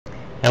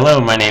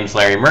Hello, my name's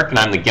Larry Merck and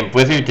I'm the GIMP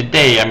Wizard.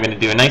 Today I'm going to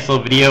do a nice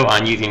little video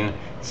on using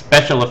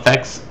special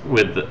effects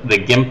with the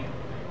GIMP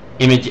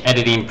image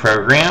editing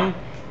program.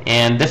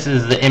 And this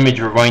is the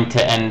image we're going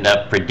to end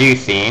up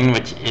producing,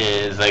 which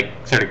is a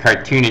sort of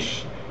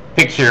cartoonish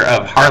picture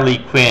of Harley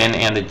Quinn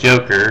and the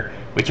Joker,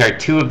 which are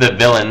two of the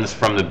villains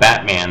from the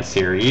Batman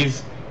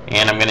series.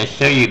 And I'm going to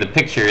show you the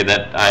picture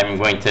that I'm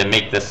going to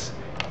make this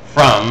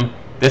from.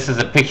 This is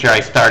a picture I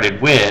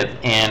started with,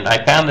 and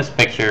I found this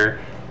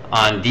picture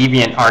on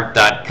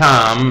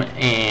deviantart.com,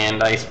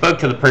 and I spoke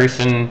to the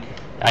person.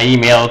 I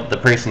emailed the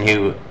person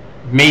who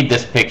made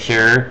this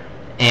picture,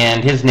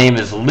 and his name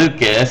is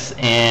Lucas,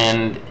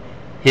 and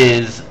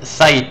his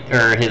site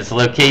or his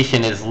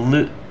location is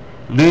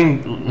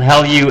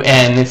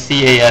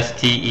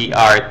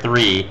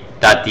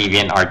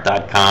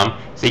LUNCASTER3.deviantart.com.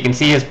 So you can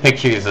see his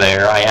pictures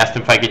there. I asked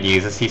him if I could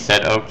use this. He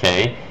said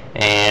okay,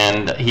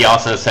 and he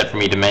also said for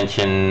me to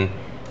mention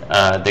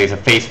there's a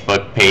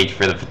Facebook page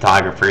for the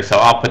photographer, so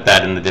I'll put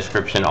that in the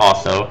description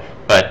also.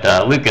 But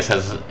Lucas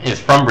is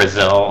from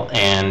Brazil,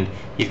 and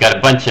he's got a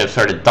bunch of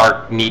sort of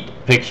dark, neat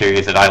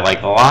pictures that I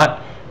like a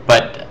lot.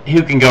 But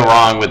who can go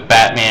wrong with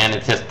Batman?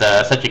 It's just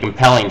such a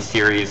compelling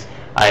series.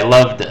 I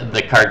loved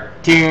the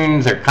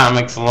cartoons or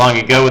comics long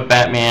ago with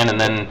Batman,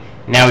 and then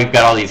now we've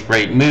got all these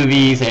great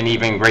movies and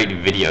even great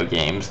video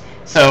games.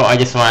 So I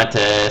just wanted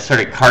to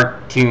sort of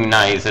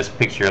cartoonize this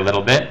picture a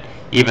little bit,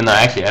 even though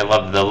actually I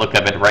love the look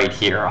of it right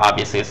here.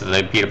 Obviously this is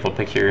a beautiful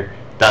picture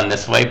done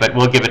this way, but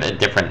we'll give it a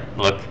different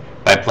look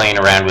by playing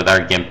around with our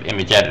GIMP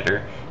image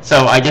editor.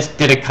 So I just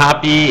did a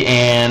copy,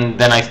 and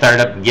then I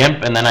started up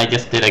GIMP, and then I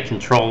just did a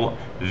Control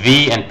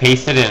V and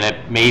pasted it, and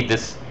it made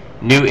this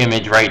new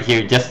image right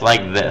here just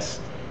like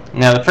this.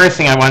 Now the first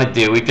thing I want to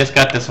do, we've just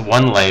got this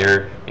one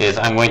layer, is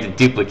I'm going to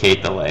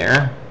duplicate the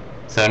layer.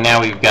 So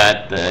now we've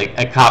got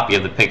a copy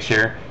of the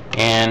picture,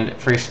 and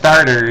for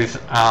starters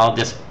I'll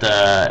just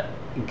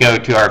go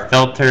to our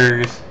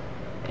filters,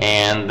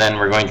 and then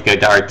we're going to go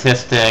to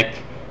artistic,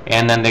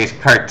 and then there's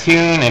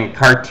cartoon and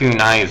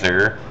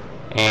cartoonizer,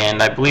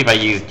 and I believe I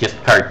used just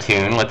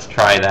cartoon. Let's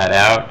try that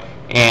out.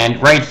 And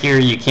right here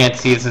you can't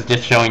see, this is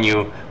just showing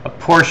you a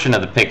portion of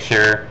the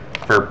picture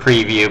for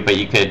preview, but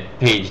you could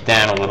page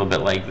down a little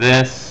bit like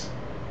this,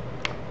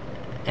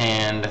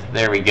 and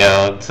there we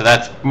go. So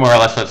that's more or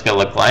less what it's going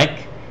to look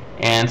like.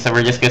 And so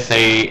we're just going to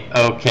say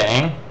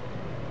OK,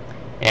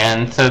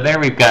 and so there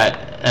we've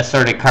got a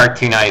sort of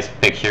cartoonized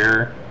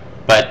picture,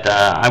 but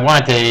I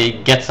wanted to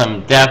get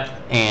some depth,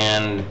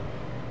 and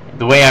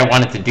the way I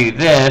wanted to do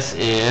this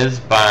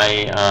is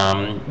by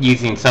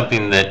using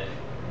something that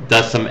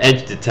does some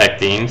edge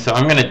detecting. So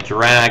I'm going to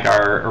drag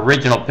our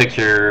original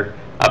picture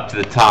up to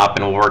the top,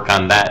 and we'll work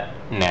on that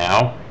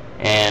now.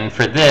 And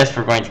for this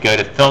we're going to go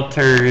to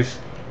filters,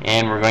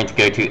 and we're going to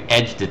go to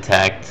edge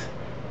detect,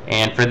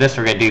 and for this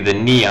we're going to do the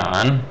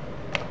neon.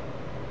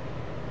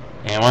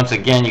 And once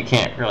again, you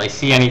can't really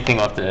see anything.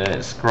 We'll have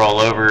to scroll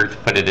over to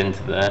put it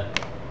into the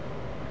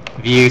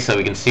view so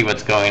we can see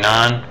what's going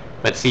on.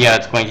 But see how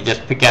it's going to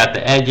just pick out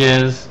the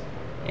edges.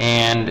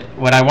 And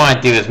what I want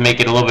to do is make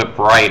it a little bit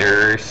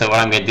brighter. So what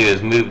I'm going to do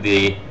is move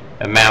the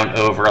amount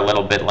over a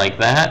little bit like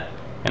that.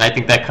 And I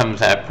think that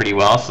comes out pretty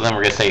well. So then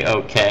we're going to say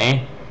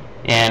OK.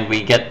 And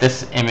we get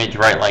this image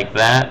right like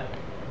that.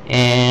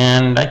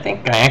 And I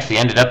think I actually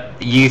ended up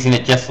using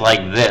it just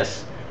like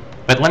this.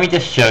 But let me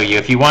just show you.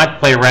 If you want to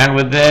play around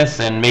with this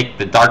and make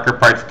the darker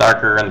parts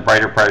darker and the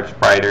brighter parts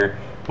brighter,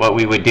 what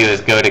we would do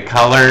is go to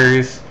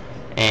colors,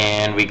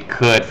 and we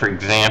could, for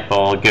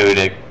example, go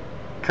to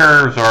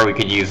curves, or we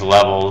could use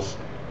levels,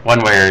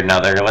 one way or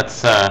another.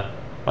 Let's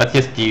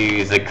just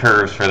use the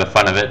curves for the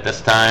fun of it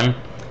this time.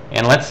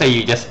 And let's say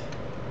you just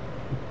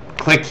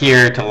click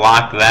here to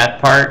lock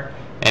that part,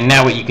 and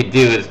now what you could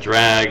do is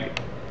drag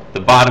the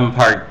bottom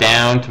part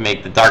down to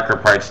make the darker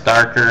parts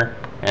darker.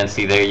 And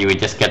see there, you would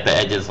just get the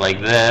edges like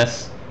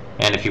this.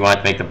 And if you want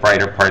to make the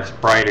brighter parts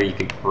brighter, you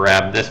could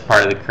grab this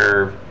part of the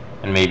curve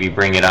and maybe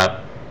bring it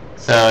up.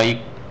 So you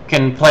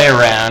can play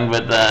around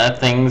with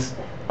things.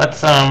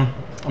 Let's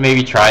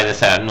maybe try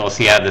this out, and we'll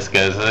see how this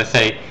goes. As I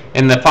say,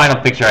 in the final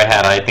picture I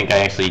had, I think I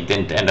actually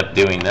didn't end up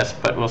doing this,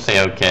 but we'll say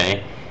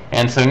OK.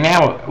 And so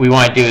now what we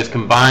want to do is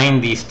combine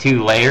these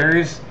two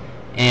layers.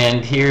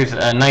 And here's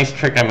a nice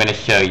trick I'm going to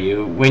show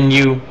you. When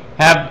you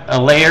have a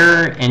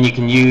layer and you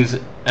can use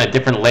a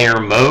different layer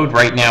mode,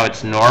 right now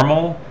it's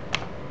normal,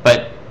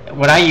 but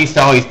what I used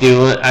to always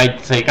do, I'd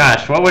say,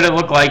 gosh, what would it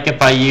look like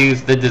if I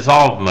used the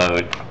dissolve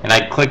mode? And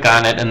I'd click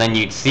on it, and then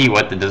you'd see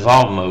what the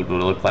dissolve mode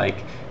would look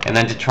like. And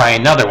then to try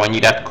another one,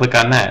 you'd have to click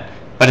on that.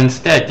 But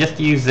instead, just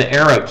use the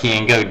arrow key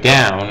and go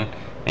down,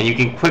 and you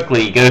can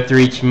quickly go through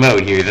each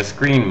mode. Here's a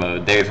screen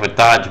mode. There's what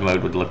dodge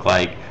mode would look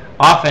like.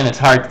 Often it's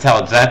hard to tell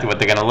exactly what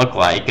they're going to look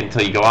like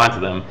until you go onto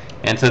them.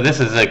 And so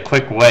this is a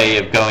quick way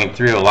of going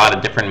through a lot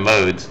of different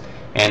modes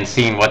and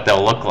seeing what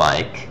they'll look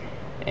like.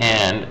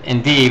 And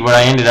indeed, what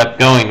I ended up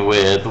going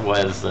with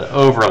was the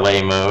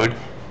overlay mode.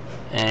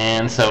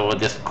 And so we'll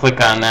just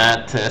click on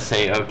that to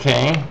say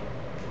OK.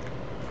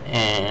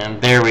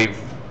 And there we've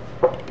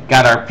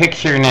got our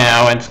picture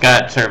now. It's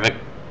got sort of a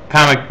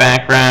comic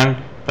background,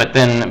 But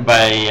then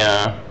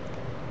by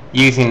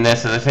using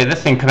this, as I say,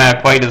 this didn't come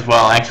out quite as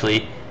well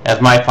actually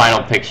as my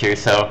final picture,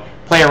 so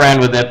play around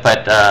with it.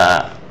 But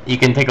you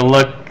can take a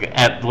look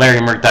at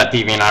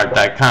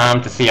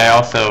larrymerk.deviantart.com to see. I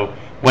also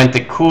went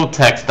to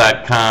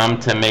cooltext.com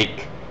to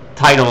make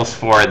titles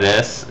for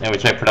this,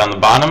 which I put on the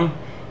bottom.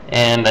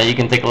 And you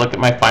can take a look at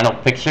my final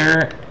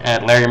picture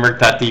at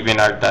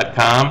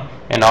larrymerk.deviantart.com,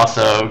 and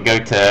also go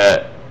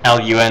to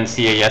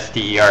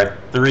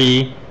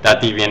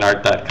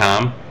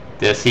luncastder3.deviantart.com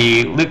to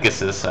see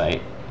Lucas's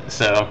site.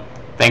 So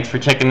thanks for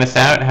checking this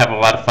out. Have a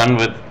lot of fun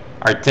with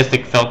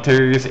artistic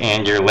filters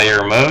and your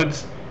layer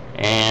modes,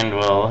 and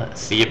we'll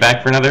see you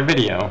back for another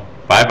video.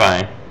 Bye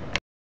bye.